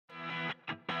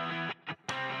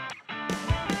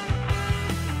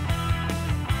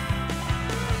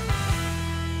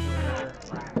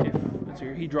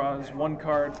he draws one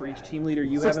card for each team leader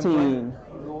you have in 16. play.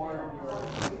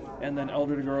 And then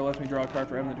Elder to Goro lets me draw a card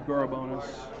for having the Goro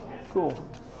bonus. Cool.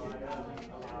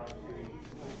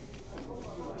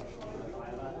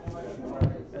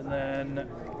 And then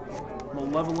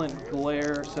Malevolent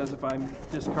Glare says if I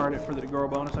discard it for the Goro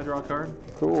bonus, I draw a card.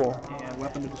 Cool. And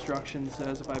Weapon of Destruction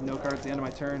says if I have no cards at the end of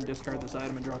my turn, discard this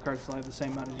item and draw cards till I have the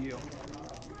same amount as you.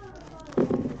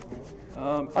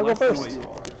 I'll go first. What you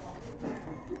roll.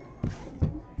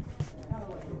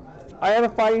 I have a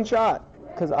fighting shot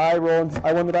because I won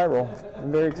the die roll.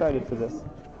 I'm very excited for this.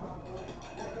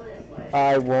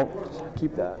 I won't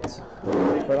keep that,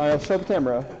 but I'll show the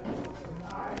camera.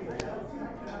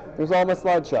 There's all my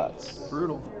slide shots.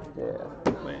 Brutal. Yeah.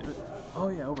 Wait. Oh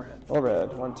yeah, overhead.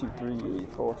 Overhead. 1, 2, 3,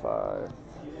 4,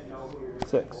 5,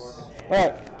 6. All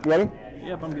right, you ready?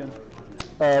 Yep, I'm good.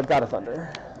 God of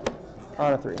Thunder.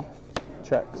 On a 3.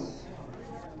 Checks.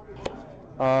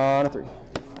 On a 3.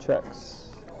 Checks.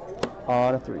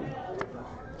 On a 3.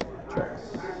 Checks.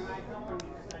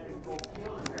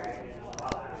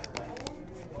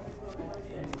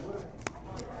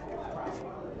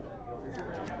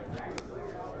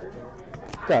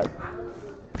 Good.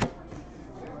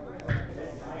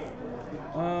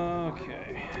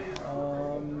 Okay.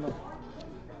 I'm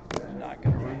not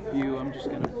gonna review. I'm just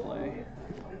gonna play.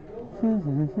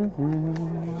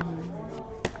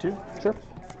 2. Sure.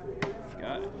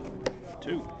 Got it.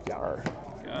 2. Yar.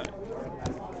 Got it.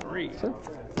 3. Sure.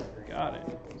 Got it.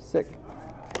 Sick.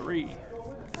 3.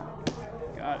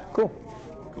 Got it. Cool.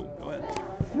 Cool. Go ahead.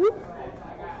 Whoop.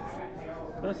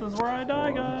 This is where I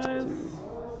die, guys.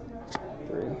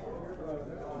 3.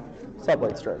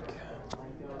 Subblade Strike.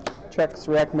 Checks,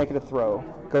 react, make it a throw.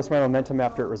 Goes my momentum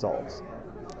after it resolves.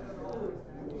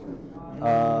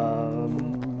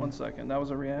 1 second. That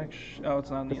was a reaction. Oh, it's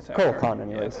not in the attack Kotal card. Kahn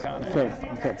anyways. Yeah, it's Kahn,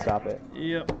 You can't stop it.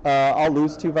 Yep. I'll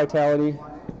lose 2 vitality.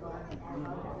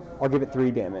 I'll give it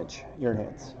 3 damage. Your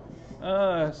hands.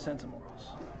 Sentinels.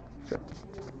 Sure.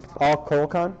 All Kotal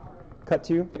Kahn. Cut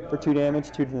 2 for 2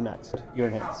 damage. 2 to the next. Your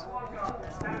hands.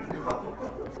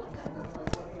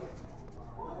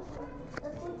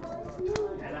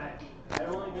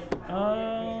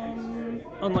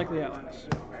 Unlikely allies.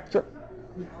 Sure.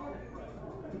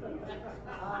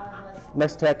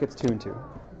 Next attack gets 2 and 2.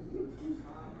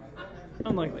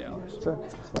 Unlikely allies. Sure.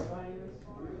 That's fine.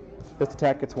 This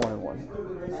attack gets 1 and 1.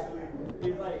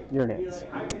 Your hands.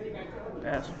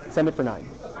 Pass. Send it for 9.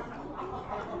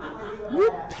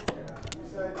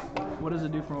 What does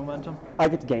it do for momentum? I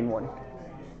get to gain 1.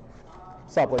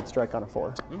 Subblade Strike on a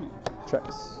 4. Ooh.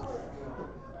 Checks.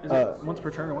 Is it once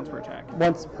per turn or once per attack?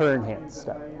 Once per enhance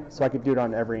step. So I could do it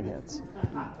on every enhance.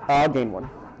 I'll gain 1.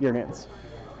 Your enhance.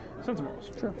 Sentinels.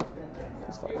 Sure.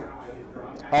 That's fine.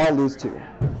 I'll lose 2.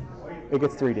 It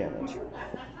gets 3 damage.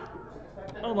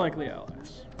 Unlikely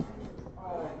allies.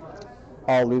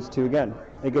 I'll lose 2 again.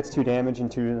 It gets 2 damage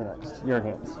and 2 to the next. Your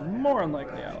hands. More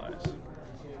unlikely allies.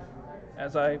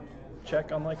 As I check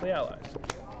unlikely allies.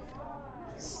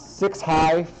 6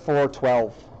 high for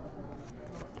 12.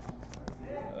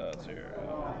 That's here.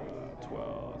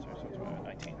 12.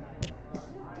 19.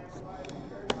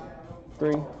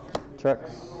 3.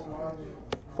 Checks.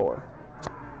 4.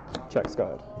 Checks. Go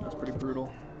ahead. That's pretty brutal.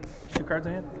 2 cards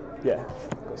in hand? Yeah.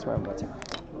 Goes around my turn.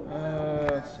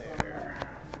 Let's see here.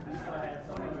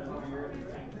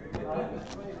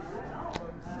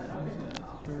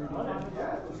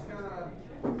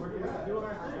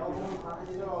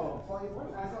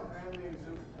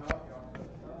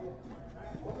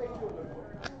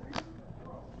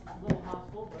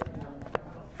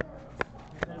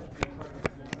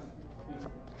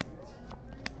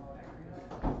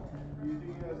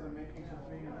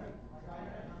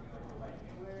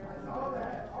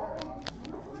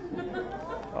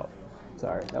 Oh,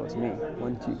 sorry. That was me.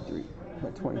 1, 2, 3. I'm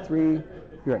at 23.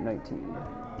 You're at 19.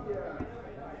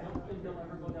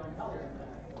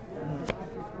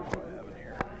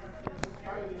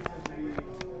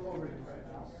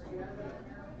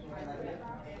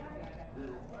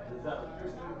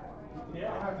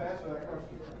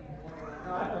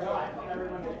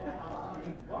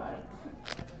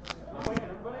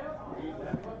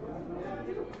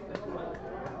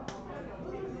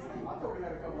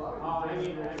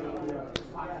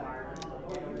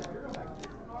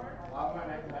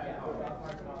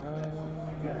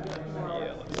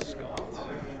 Yeah, let's go.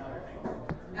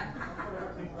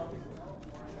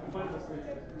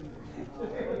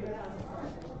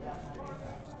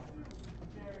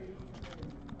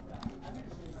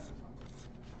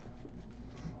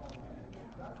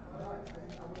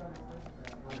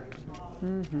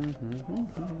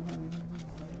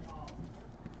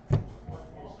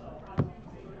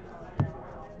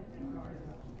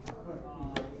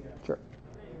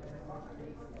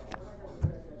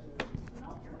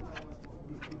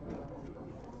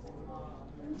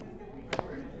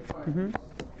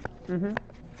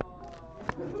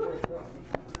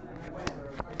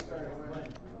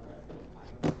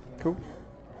 Cool.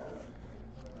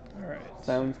 All right.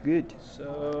 Sounds good.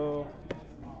 So,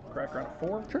 crack around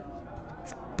 4. Sure.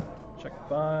 Check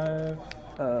 5.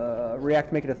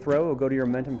 React, make it a throw, or go to your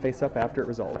momentum face up after it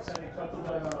resolves.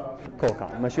 Kotal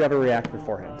Kahn, unless you have a react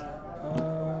beforehand.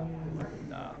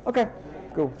 Nah. Okay,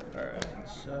 cool. All right.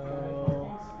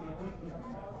 So,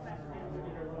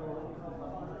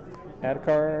 Add a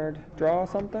card, draw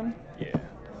something. yeah.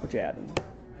 What you adding?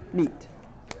 Neat.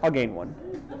 I'll gain 1.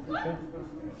 Okay.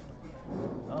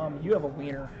 You have a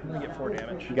wiener. I'm gonna get 4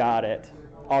 damage. Got it.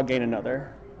 I'll gain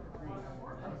another.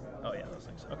 Oh yeah, those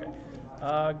things. Okay.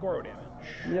 Goro damage.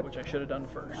 Yep. Which I should have done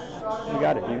first. You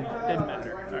got it, dude. Didn't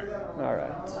matter. All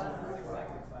right.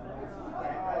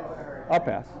 I'll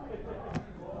pass.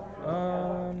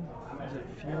 Is it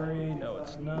Fury? No,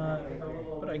 it's not.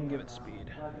 But I can give it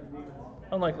speed.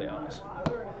 Unlikely allies.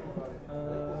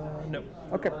 No.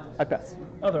 Okay, I pass.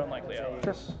 Other unlikely allies.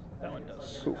 Sure. That one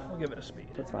does. Cool. We'll give it a speed.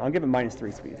 That's fine. I'll give it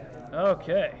 -3 speed.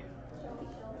 Okay.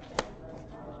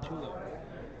 Too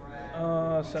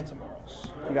low. Sense of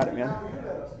morals. You got it, man.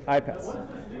 I pass.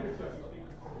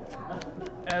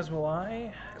 As will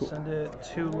I. Cool. Send it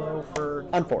too low for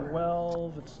On 4.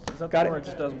 12. Is that Got the it. or it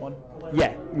just does 1?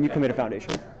 Yeah, and you Okay. commit a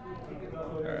foundation.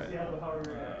 Alright.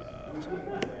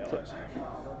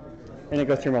 And it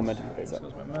goes to your momentum face up.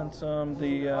 Goes momentum.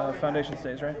 The foundation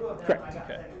stays, right? Correct.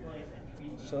 Okay.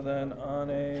 So then on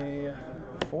a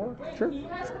 4? Sure.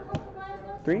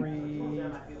 3? 3.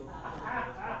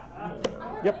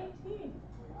 Yep.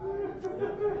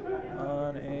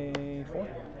 On a 4?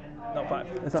 No, 5.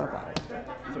 It's not a 5.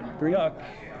 3. 3? Yuck.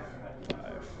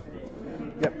 5.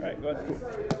 Yep. Alright, go ahead.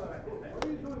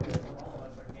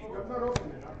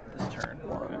 This turn.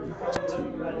 1,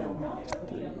 2,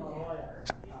 3.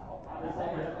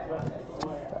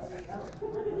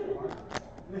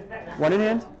 1 in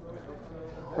hand,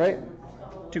 right?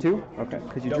 2. Okay,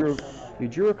 because you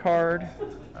drew a card.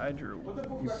 I drew.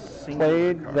 You Single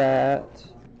played card. that.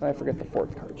 I forget the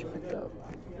 4th card you picked up.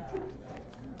 I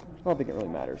don't think it really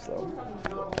matters though.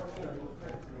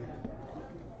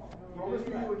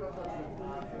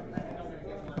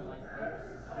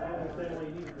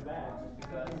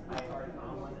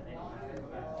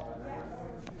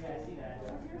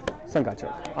 Sun got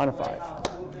check on a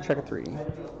 5. Check a 3.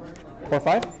 4,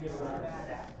 5.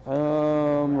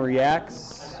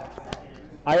 Reacts.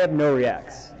 I have no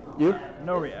reacts. You?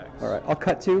 No reacts. All right. I'll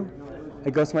cut 2.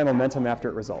 It goes to my momentum after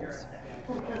it resolves.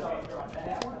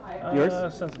 Yours?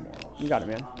 Sense of morals. You got it,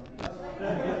 man.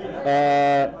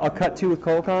 I'll cut 2 with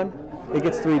Kotal Kahn. It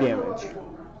gets 3 damage.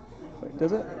 Wait,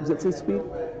 does it? Does it say speed?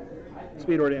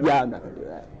 Speed or damage? Yeah, I'm not gonna do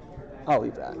that. I'll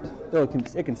leave that.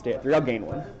 It can stay at 3. I'll gain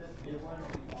 1.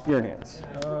 You're in hands.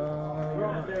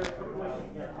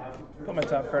 Put my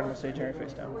top card in the stage area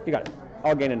face down. You got it.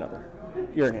 I'll gain another.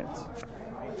 You're in hands.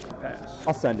 Pass.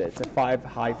 I'll send it. It's a 5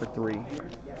 high for 3.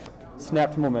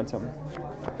 Snap to momentum.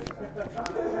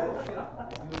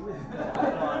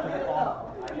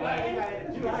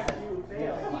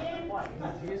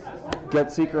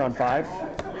 Guilt Seeker on 5.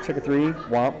 Check a 3.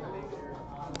 Womp.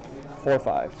 4,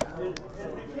 5.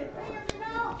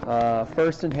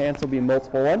 First enhance will be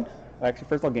multiple 1. Actually,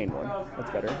 first I'll gain 1. That's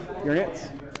better. Your hits?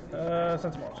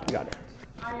 Sense of morals. You got it.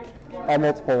 I'll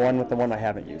multiple 1 with the one I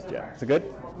haven't used yet. Is it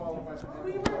good?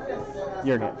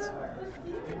 Your hits.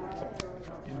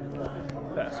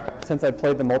 Pass. Since I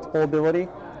played the multiple ability,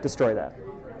 destroy that.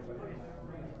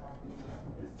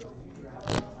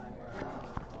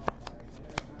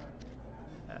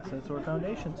 Assets or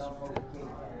foundations.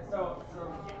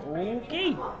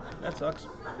 Okay. That sucks.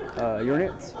 Your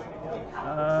hits.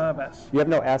 Pass. You have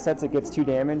no assets, it gets 2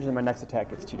 damage, and my next attack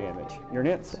gets 2 damage. Your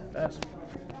hits. Pass.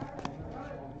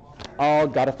 I'll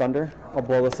God of Thunder. I'll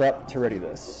blow this up to ready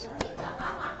this.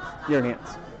 Your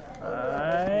hands.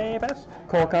 I pass.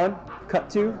 Kotal Kahn, cut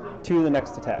 2 to the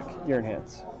next attack. You're in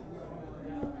hands.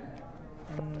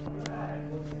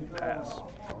 Pass.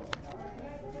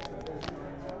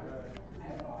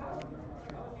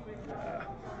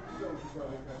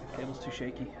 Cable's too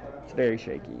shaky. It's very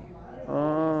shaky.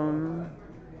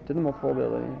 Did the multiple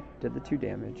ability, did the 2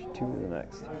 damage, 2 to the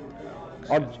next.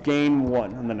 I'll gain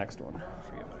 1 on the next one. I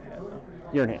forget what I had though.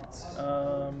 You're in hands.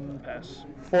 Pass.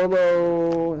 4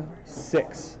 low,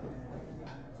 6.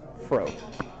 Fro.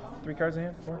 3 cards in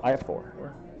hand? 4? I have 4.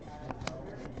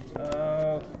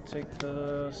 4. Take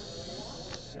the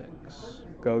 6.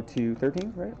 Go to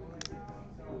 13, right?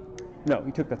 No,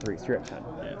 you took the 3, so you're at 10.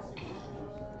 Yeah.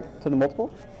 To the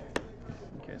multiple?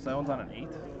 Okay, so that one's on an 8.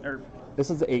 Or This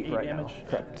is the 8 8 right damage. now.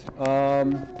 Correct.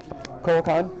 Kotal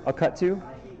Kahn, I'll cut 2.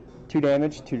 2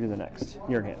 damage, 2 to the next.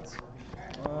 Your hands.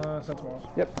 Sentinels.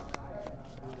 Yep.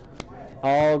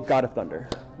 All God of Thunder.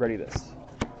 Ready this.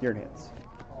 Your hands.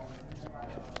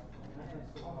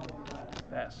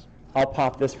 Pass. I'll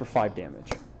pop this for 5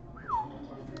 damage.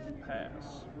 Pass.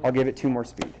 I'll give it 2 more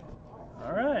speed.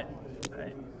 All right.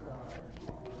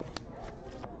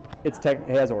 It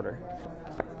has order.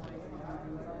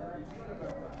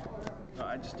 Oh,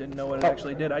 I just didn't know what it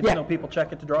actually did. I just know people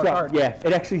check it to draw a card. Yeah,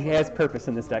 it actually has purpose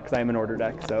in this deck because I'm an order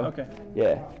deck. So Okay.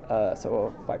 Yeah.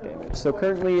 So 5 damage. So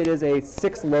currently it is a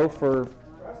 6 low for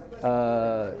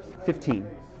 15.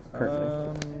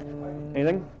 Currently.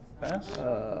 Anything? Pass.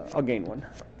 I'll gain 1.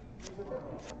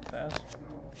 Pass.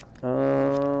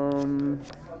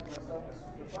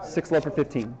 6 low for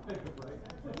 15.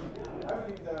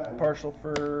 Partial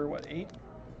for what? 8.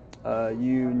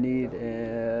 You need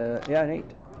an 8.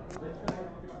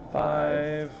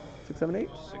 5, 6, 7, 8.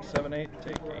 6, 7, 8.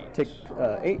 Take 8. Take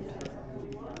 8.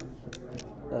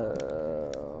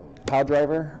 Pile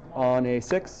driver on a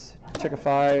 6. Check a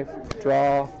 5.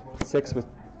 Draw 6 with.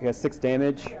 He has 6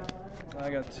 damage. I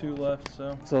got 2 left,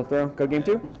 so. So throw. Go game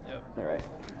 2. Yep. All right.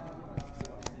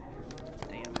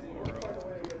 Damn, Goro.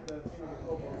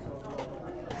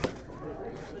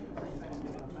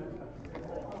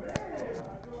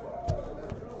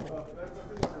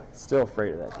 Still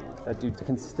afraid of that dude. That dude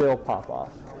can still pop off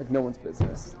like no one's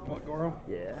business. What, Goro?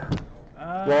 Yeah.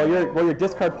 Well, your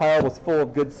discard pile was full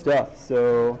of good stuff,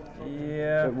 so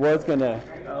Yeah. it was gonna.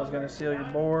 I was gonna seal your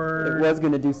board. It was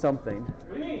gonna do something.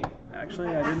 Actually,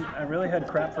 I didn't. I really had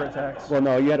crap for attacks. Well,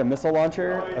 no, you had a missile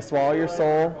launcher, a swallow your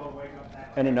soul,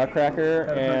 and a nutcracker,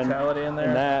 Had a and brutality in there.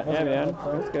 and that. Yeah, Wasn't man, gonna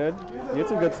play. that's good. You had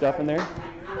some good stuff in there.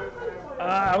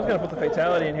 I was gonna put the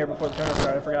fatality in here before the tournament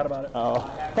started. I forgot about it.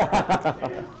 Oh.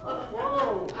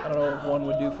 I don't know what 1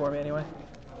 would do for me anyway.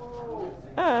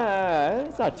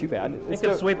 It's not too bad. It It's could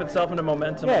still- sweep itself into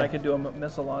momentum, Yeah. and I could do a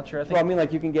missile launcher. I think. Well, I mean,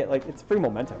 like you can get like it's free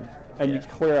momentum, and you Yeah.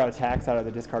 clear out attacks out of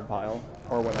the discard pile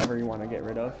or whatever you want to get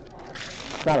rid of.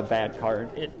 It's not a bad card.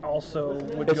 It also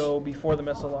would It's- go before the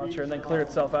missile launcher and then clear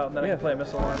itself out, and then I Yeah. can play a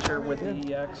missile launcher with the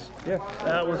EX. Yeah.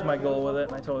 That was my goal with it,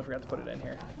 and I totally forgot to put it in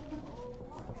here.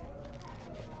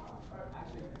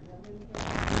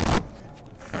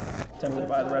 Tempted to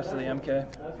buy the rest of the MK.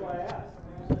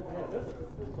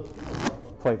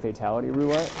 Play fatality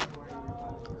roulette.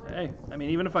 Hey, I mean,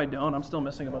 even if I don't, I'm still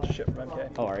missing a bunch of shit from MK.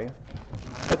 Oh, are you?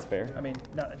 That's fair. I mean,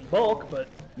 not any bulk, but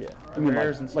Yeah.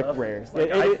 rares and stuff. Like rares. Like,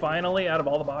 It- I finally, out of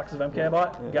all the boxes of MK I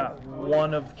bought, got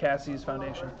 1 of Cassie's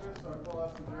Foundation.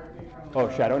 Oh,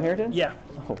 Shadow Inheritance? Yeah,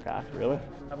 Oh God, really?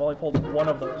 I've only pulled 1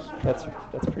 of those. That's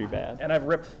pretty bad. And I've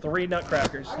ripped 3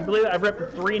 Nutcrackers. You believe that? I've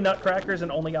ripped 3 Nutcrackers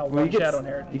and only got 1 Shadow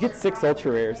Inheritance. You get 6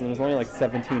 ultra rares, and there's only like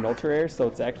 17 ultra rares, so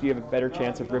it's actually you have a better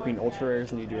chance of ripping ultra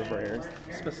rares than you do of rares.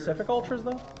 Specific ultras,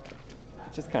 though?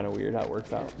 It's just kind of weird how it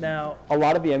works out. Now, A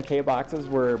lot of the MK boxes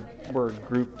were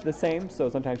grouped the same, so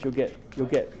sometimes you'll get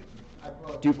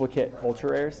duplicate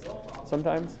ultra rares.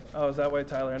 Sometimes. oh, is that why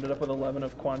Tyler ended up with 11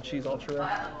 of Quan Chi's Ultra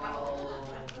Rare?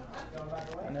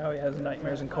 And now he has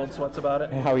nightmares and cold sweats about it.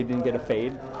 And how he didn't get a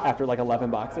fade after like 11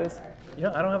 boxes. You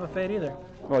know, I don't have a fade either.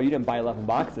 Well, you didn't buy 11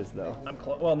 boxes though. I'm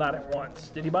well, not at once.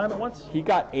 Did he buy them at once? He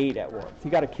got 8 at once. He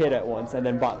got a kit at once and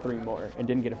then bought 3 more and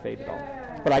didn't get a fade at all.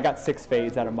 But I got 6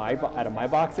 fades out of my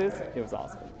boxes. It was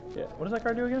awesome. Yeah. What does that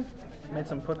card do again? Made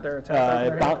some put their attack back in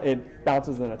their hand? It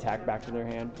bounces an attack back to their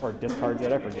hand or discards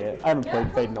it. I forget. I haven't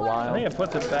played Fade in a while. I think it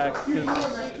puts it back because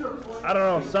I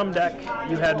don't know. Some deck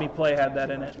you had me play had that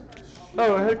in it.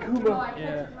 Oh, I had Kuma.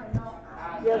 Yeah.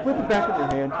 Yeah, put it back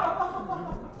in your hand.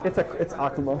 It's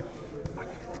Akuma.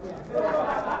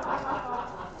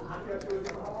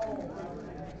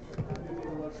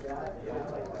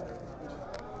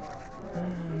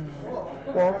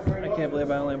 Well, I can't believe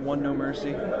I only have 1 No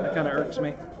Mercy. That kind of irks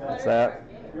me. What's that?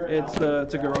 It's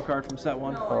a Goro card from set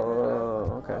 1.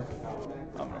 Oh, okay.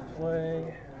 I'm gonna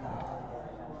play.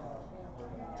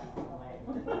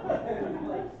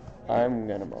 I'm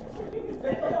gonna mulligan. Do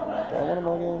I want to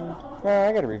mulligan? No,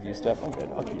 I gotta review stuff. I'm good.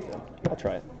 I'll keep them. I'll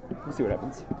try it. We'll see what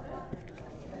happens.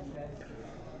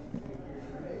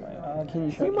 Can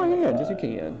you see my hand? Yes, you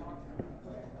can.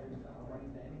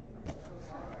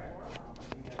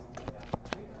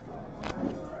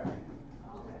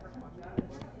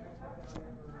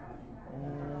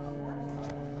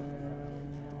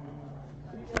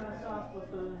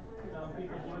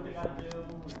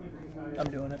 I'm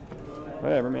doing it.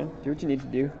 Whatever, man. Do what you need to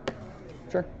do.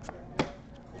 Sure.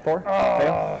 4? Oh,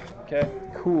 Fail? okay.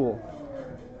 Cool.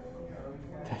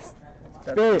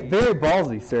 That's Very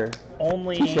ballsy, sir.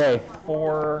 only Touche.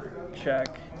 4 check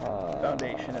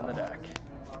foundation in the deck.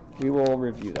 We will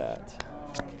review that.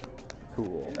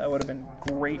 cool. That would have been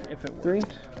great if it Three.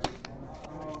 worked.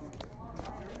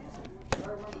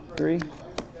 3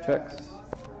 checks.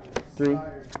 3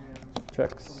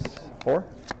 checks. 4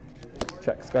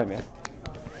 checks. Go ahead, man.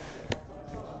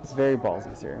 It's very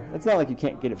ballsy, sir. It's not like you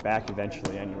can't get it back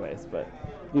eventually, anyways, but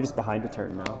you're just behind a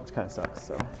turn now, which kind of sucks.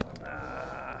 So.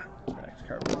 Next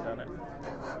card would have done it.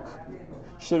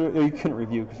 You couldn't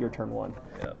review because you're turn 1.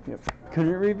 Yep.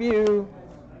 Couldn't review.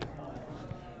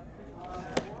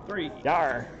 3.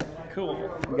 Yar. Cool.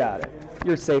 You got it.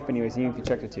 You're safe anyways. You can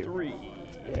check to 2. 3.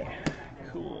 Yeah.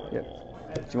 Cool. Yep.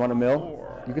 Do you want a mill?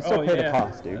 4. You can still pay the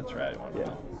cost, dude. That's right.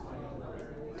 Yeah.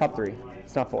 Top 3.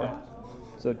 It's not 4.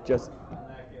 So just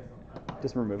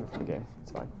remove it from the game.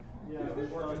 It's fine.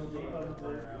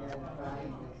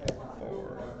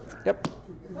 4. Yep.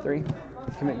 3.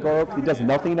 Commit Goro. He does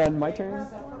nothing on my turn.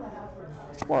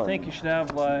 1. I think you should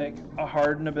have like a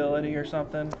hardened ability or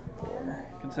something,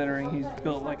 considering he's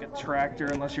built like a tractor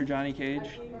unless you're Johnny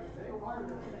Cage.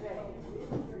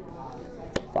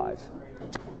 5.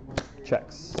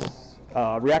 Checks.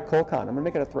 React Kotal Kahn. I'm going to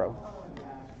make it a throw.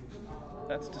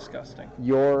 That's disgusting.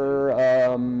 Your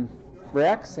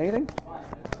reacts? Anything?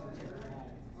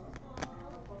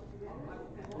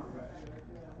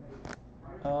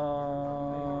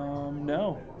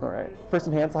 No. All right. First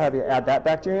in hands, I'll have you add that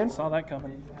back to your hand. Saw that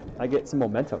coming. I get some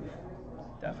momentum.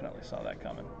 Definitely saw that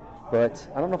coming. But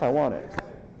I don't know if I want it.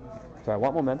 Do I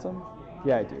want momentum?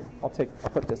 Yeah, I do. I'll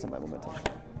put this in my momentum.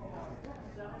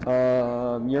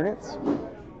 Units?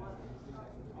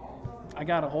 I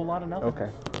got a whole lot of nothing.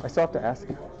 Okay. I still have to ask.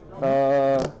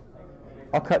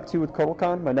 I'll cut 2 with Kotal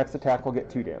Kahn. My next attack will get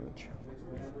 2 damage.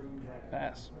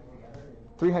 Pass.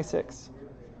 3 high 6.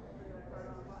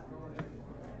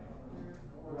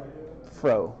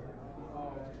 Fro.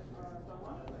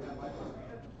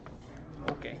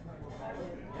 Okay.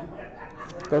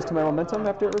 Goes to my momentum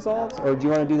after it resolves, or do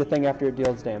you want to do the thing after it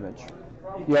deals damage?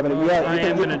 You have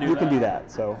you can do that.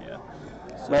 So, Yeah.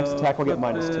 next attack will get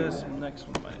flip -2. this, Next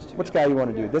one -2. Which guy you want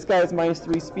to do? This guy is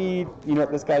 -3 speed. You know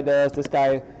what this guy does? This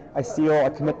guy, I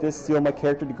commit this, seal my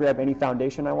character to grab any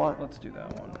foundation I want. Let's do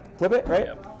that one. Flip it, right?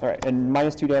 Yep. All right, and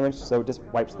 -2 damage, so it just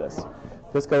wipes this.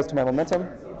 This goes to my momentum,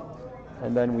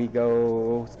 and then we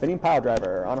go spinning pile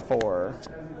driver on a 4.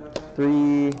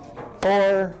 3,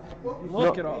 4.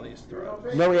 Look at all these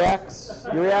throws. No reacts.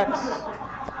 You reacts.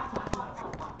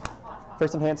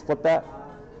 First in hands, flip that.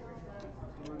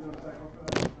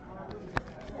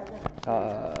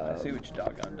 I see what you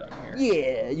doggone done here.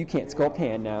 Yeah, you can't sculpt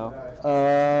hand now.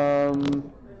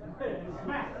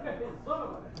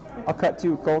 I'll cut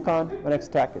 2 Kotal Kahn. My next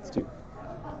attack gets 2.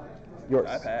 Yours.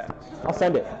 I pass. I'll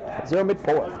send it. 0 mid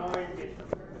 4.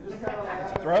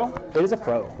 It's a throw? It is a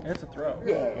fro. It's a throw.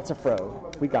 Yeah, it's a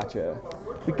fro. We got you.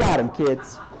 We got him,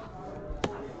 kids.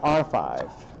 On a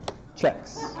 5.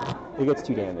 Checks. It gets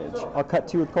 2 damage. I'll cut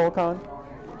 2 with Kotal Kahn.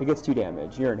 It gets 2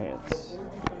 damage. You're in hands.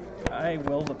 I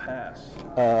will the pass.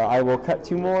 I will cut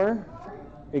 2 more.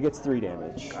 It gets 3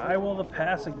 damage. I will the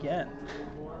pass again.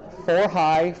 4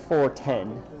 high for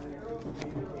 10.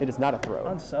 It is not a throw.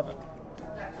 On 7.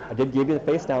 I did give you the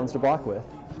face downs to block with.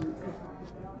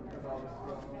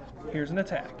 Here's an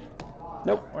attack.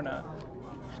 Nope. Or not.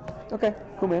 Okay,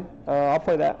 cool, man. I'll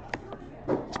play that.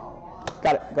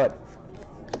 Got it. Go ahead.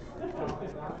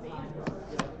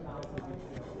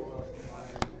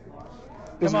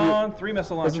 Come on, 3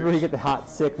 missile launchers. This is where you get the hot,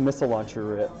 sick missile launcher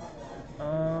rip.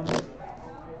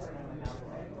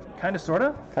 Kind of, sort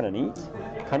of. Kind of neat.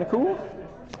 Kind of cool.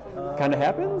 Kind of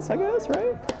happens, I guess,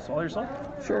 right? Swallow yourself.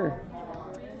 Sure.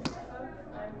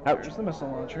 Ouch. Here's the missile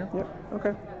launcher. Yep.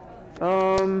 Okay.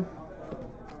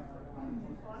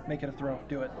 Make it a throw.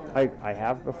 Do it. I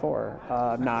have before.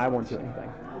 Nah, I won't do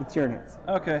anything. It's your hands.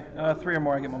 Okay. 3 or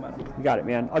more, I get momentum. You got it,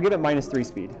 man. I'll give it -3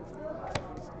 speed.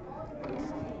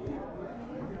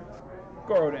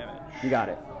 Goro damage. You got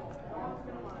it.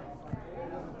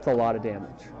 It's a lot of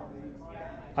damage.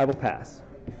 I will pass.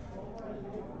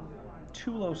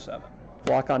 2 low 7.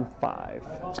 Block on 5.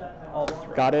 All the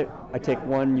throw. Got it. I take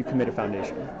 1. You commit a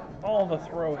foundation. All the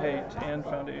throw hate and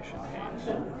foundation hate.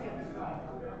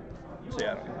 So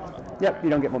yeah, I don't get momentum. Yep. You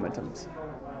don't get momentums.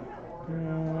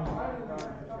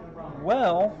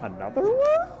 Well, Another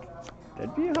one?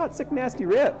 That'd be a hot, sick, nasty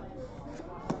rip.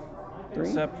 3?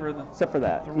 except for the Except for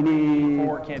that. 3, You need...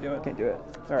 4, can't do it. Can't do it.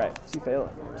 All right. So you fail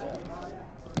it.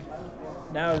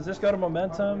 Now, does this go to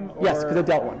momentum? Or... Yes, because it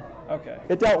dealt 1. Okay.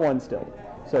 It dealt 1 still.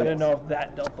 So I didn't yes. know if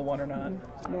that dealt the 1 or not.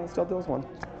 No, it still deals 1.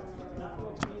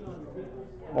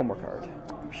 One more card.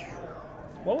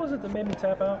 What was it that made me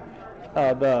tap out?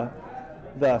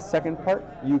 The second part,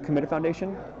 you commit a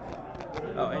foundation.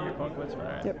 Oh, and your opponent quits. All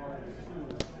right. Yep.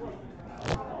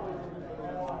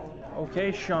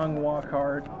 Okay, Xianghua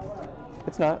card.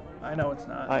 It's not. I know it's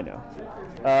not. I know.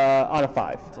 On a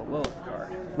 5. It's a Lilith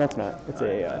card. No, it's not. It's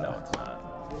a. I know it's not.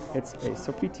 It's a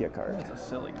Sofitia card. It's a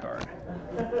silly card.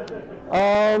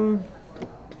 I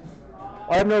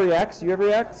have no reacts. Do you have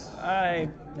reacts? I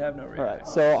have no All right. reaction.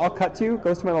 So I'll cut 2.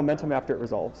 Goes to my momentum after it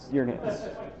resolves. Your hands.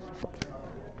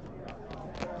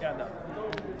 Yeah, no.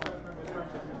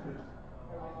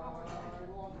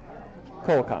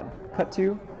 Kotal Kahn. Cut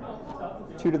 2.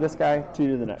 2 to this guy. 2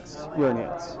 to the next. Your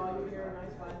hands.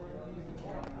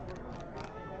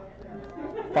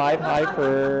 5 high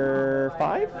for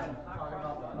 5.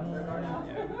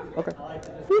 Okay.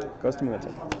 Whoop. Goes to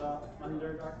momentum.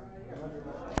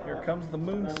 Here comes the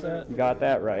moon set. You got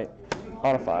that right.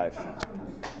 On a 5.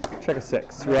 Check a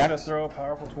 6. React. React. Throw a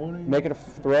powerful 20. Make it a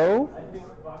throw.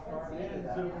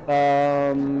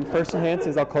 First enhance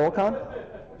is Kotal Kahn.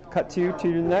 Cut 2, 2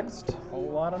 to the next. Whole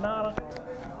lot of nada.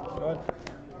 Go ahead.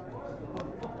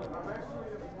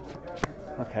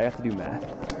 Okay, I have to do math.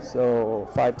 So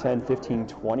 5, 10, 15,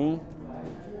 20.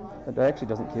 That actually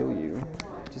doesn't kill you,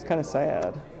 which is kind of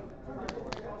sad.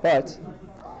 But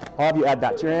I'll have you add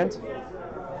that to your hand.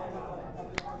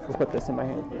 We'll put this in my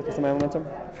hand. Put this in my momentum.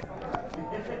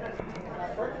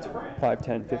 5,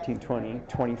 10, 15, 20,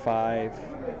 25.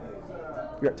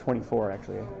 You're at 24,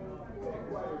 actually.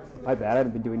 My bad, I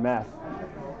haven't been doing math.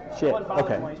 Shit,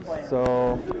 okay.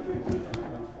 So,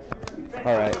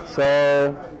 alright,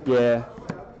 so, yeah.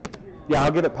 Yeah,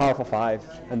 I'll give it powerful 5,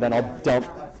 and then I'll dump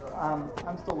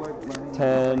I'm still learning.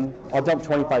 10. I'll dump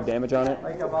 25 damage on it.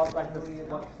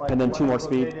 And then 2 more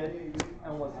speed.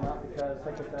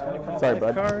 Sorry,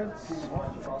 bud. Cards.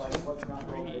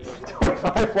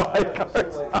 5 wide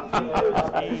cards.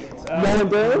 No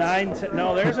endurance?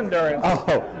 No, there's endurance.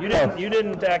 Oh. You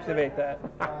didn't activate that.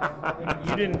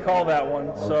 You didn't call that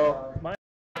one. So